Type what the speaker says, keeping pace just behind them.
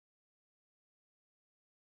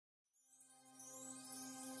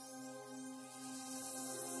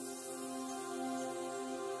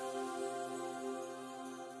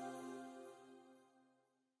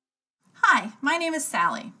My name is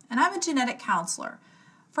Sally, and I'm a genetic counselor.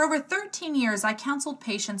 For over 13 years, I counseled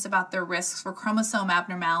patients about their risks for chromosome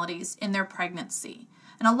abnormalities in their pregnancy.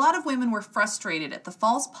 And a lot of women were frustrated at the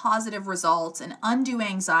false positive results and undue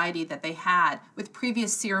anxiety that they had with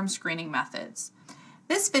previous serum screening methods.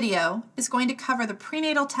 This video is going to cover the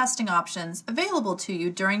prenatal testing options available to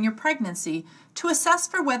you during your pregnancy to assess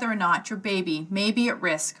for whether or not your baby may be at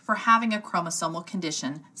risk for having a chromosomal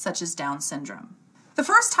condition such as Down syndrome. The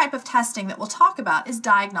first type of testing that we'll talk about is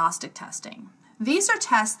diagnostic testing. These are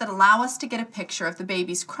tests that allow us to get a picture of the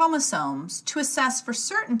baby's chromosomes to assess for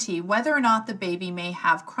certainty whether or not the baby may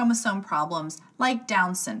have chromosome problems like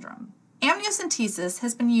Down syndrome. Amniocentesis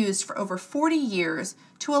has been used for over 40 years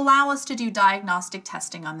to allow us to do diagnostic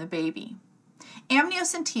testing on the baby.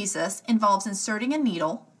 Amniocentesis involves inserting a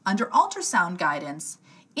needle under ultrasound guidance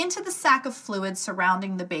into the sac of fluid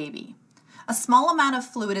surrounding the baby. A small amount of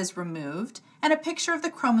fluid is removed and a picture of the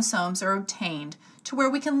chromosomes are obtained to where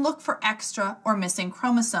we can look for extra or missing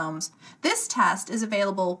chromosomes. This test is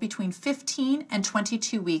available between 15 and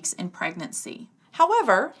 22 weeks in pregnancy.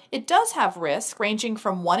 However, it does have risk ranging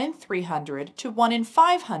from 1 in 300 to 1 in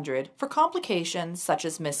 500 for complications such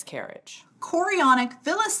as miscarriage. Chorionic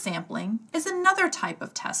villus sampling is another type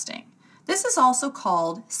of testing. This is also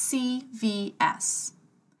called CVS.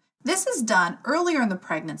 This is done earlier in the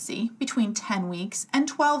pregnancy, between 10 weeks and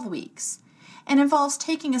 12 weeks, and involves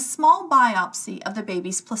taking a small biopsy of the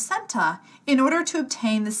baby's placenta in order to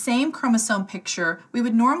obtain the same chromosome picture we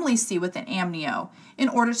would normally see with an amnio in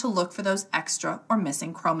order to look for those extra or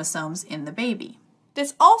missing chromosomes in the baby.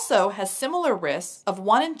 This also has similar risks of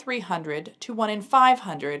 1 in 300 to 1 in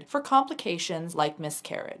 500 for complications like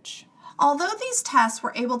miscarriage. Although these tests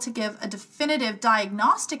were able to give a definitive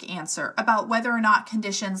diagnostic answer about whether or not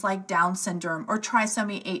conditions like Down syndrome or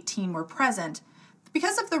trisomy 18 were present,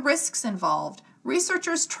 because of the risks involved,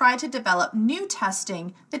 researchers tried to develop new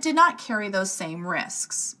testing that did not carry those same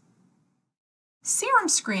risks. Serum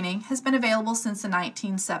screening has been available since the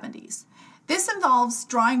 1970s. This involves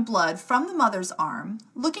drawing blood from the mother's arm,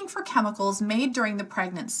 looking for chemicals made during the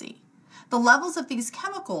pregnancy. The levels of these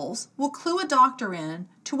chemicals will clue a doctor in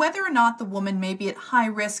to whether or not the woman may be at high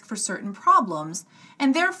risk for certain problems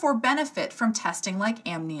and therefore benefit from testing like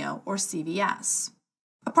amnio or CVS.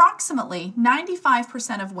 Approximately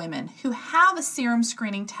 95% of women who have a serum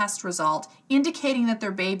screening test result indicating that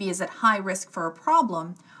their baby is at high risk for a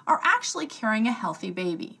problem are actually carrying a healthy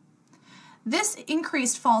baby. This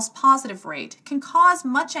increased false positive rate can cause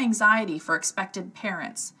much anxiety for expected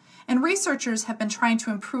parents, and researchers have been trying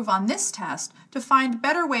to improve on this test to find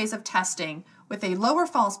better ways of testing with a lower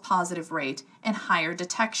false positive rate and higher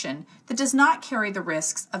detection that does not carry the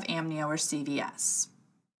risks of amnio or CVS.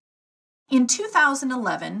 In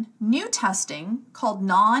 2011, new testing called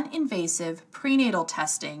non-invasive prenatal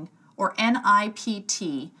testing, or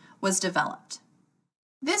NIPT, was developed.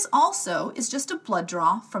 This also is just a blood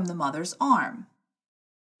draw from the mother's arm.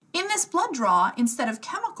 In this blood draw, instead of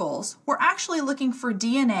chemicals, we're actually looking for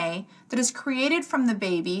DNA that is created from the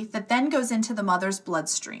baby that then goes into the mother's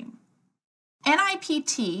bloodstream.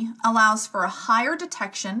 NIPT allows for a higher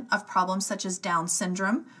detection of problems such as Down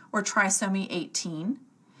syndrome or trisomy 18,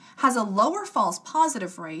 has a lower false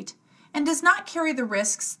positive rate, and does not carry the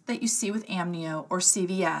risks that you see with amnio or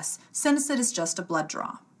CVS since it is just a blood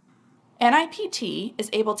draw. NIPT is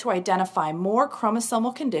able to identify more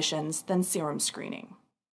chromosomal conditions than serum screening.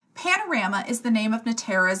 Panorama is the name of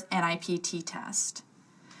Natera's NIPT test.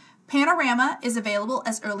 Panorama is available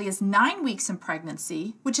as early as 9 weeks in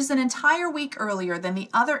pregnancy, which is an entire week earlier than the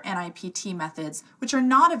other NIPT methods, which are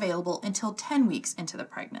not available until 10 weeks into the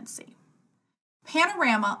pregnancy.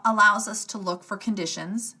 Panorama allows us to look for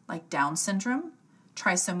conditions like Down syndrome,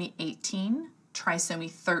 trisomy 18, trisomy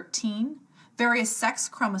 13, various sex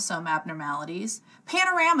chromosome abnormalities.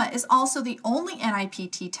 Panorama is also the only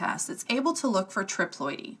NIPT test that's able to look for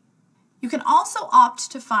triploidy. You can also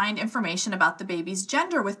opt to find information about the baby's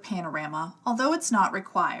gender with Panorama, although it's not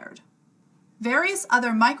required. Various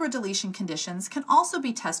other microdeletion conditions can also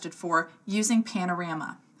be tested for using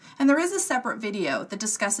Panorama, and there is a separate video that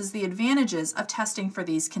discusses the advantages of testing for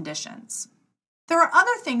these conditions. There are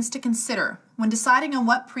other things to consider when deciding on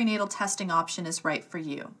what prenatal testing option is right for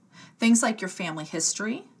you. Things like your family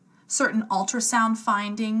history, certain ultrasound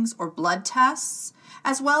findings or blood tests,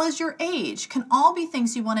 as well as your age can all be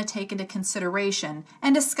things you want to take into consideration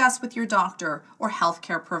and discuss with your doctor or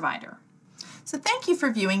healthcare provider. So thank you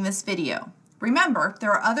for viewing this video. Remember,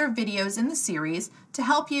 there are other videos in the series to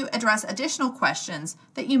help you address additional questions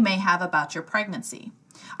that you may have about your pregnancy.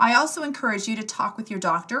 I also encourage you to talk with your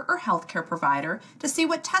doctor or healthcare provider to see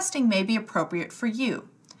what testing may be appropriate for you.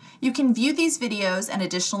 You can view these videos and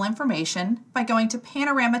additional information by going to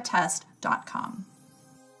panoramatest.com.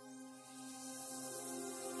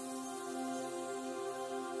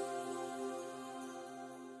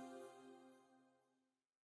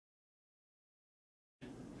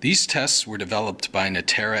 These tests were developed by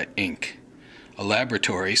Natera Inc., a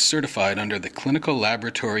laboratory certified under the Clinical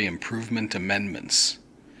Laboratory Improvement Amendments.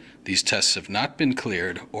 These tests have not been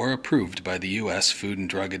cleared or approved by the U.S. Food and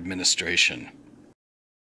Drug Administration.